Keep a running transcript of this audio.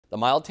The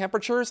mild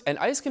temperatures and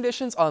ice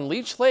conditions on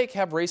Leech Lake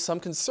have raised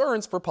some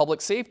concerns for public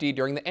safety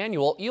during the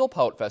annual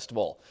Eelpout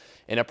Festival.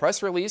 In a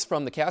press release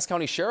from the Cass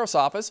County Sheriff's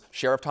Office,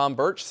 Sheriff Tom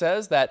Birch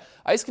says that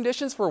ice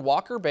conditions for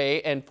Walker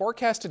Bay and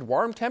forecasted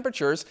warm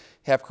temperatures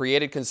have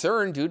created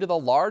concern due to the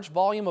large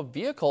volume of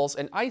vehicles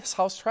and ice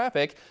house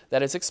traffic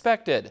that is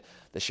expected.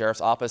 The Sheriff's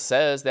Office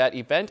says that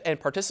event and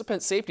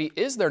participant safety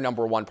is their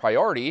 #1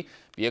 priority.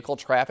 Vehicle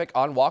traffic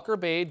on Walker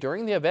Bay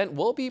during the event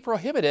will be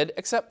prohibited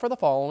except for the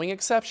following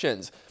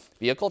exceptions.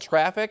 Vehicle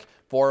traffic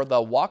for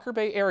the Walker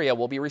Bay area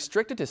will be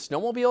restricted to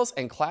snowmobiles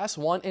and Class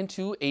 1 and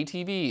 2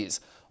 ATVs.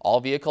 All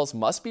vehicles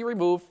must be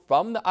removed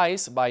from the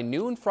ice by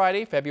noon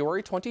Friday,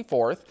 February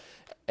 24th,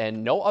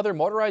 and no other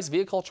motorized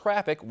vehicle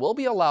traffic will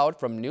be allowed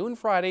from noon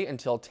Friday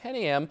until 10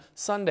 a.m.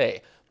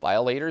 Sunday.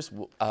 Violators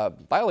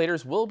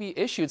will be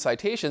issued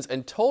citations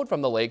and towed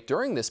from the lake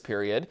during this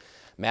period.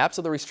 Maps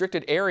of the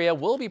restricted area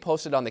will be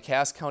posted on the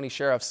Cass County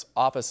Sheriff's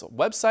Office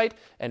website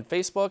and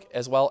Facebook,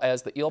 as well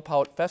as the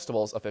Eelpout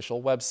Festival's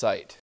official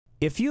website.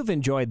 If you've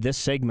enjoyed this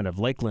segment of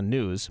Lakeland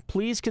News,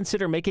 please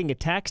consider making a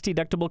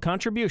tax-deductible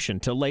contribution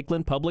to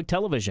Lakeland Public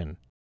Television.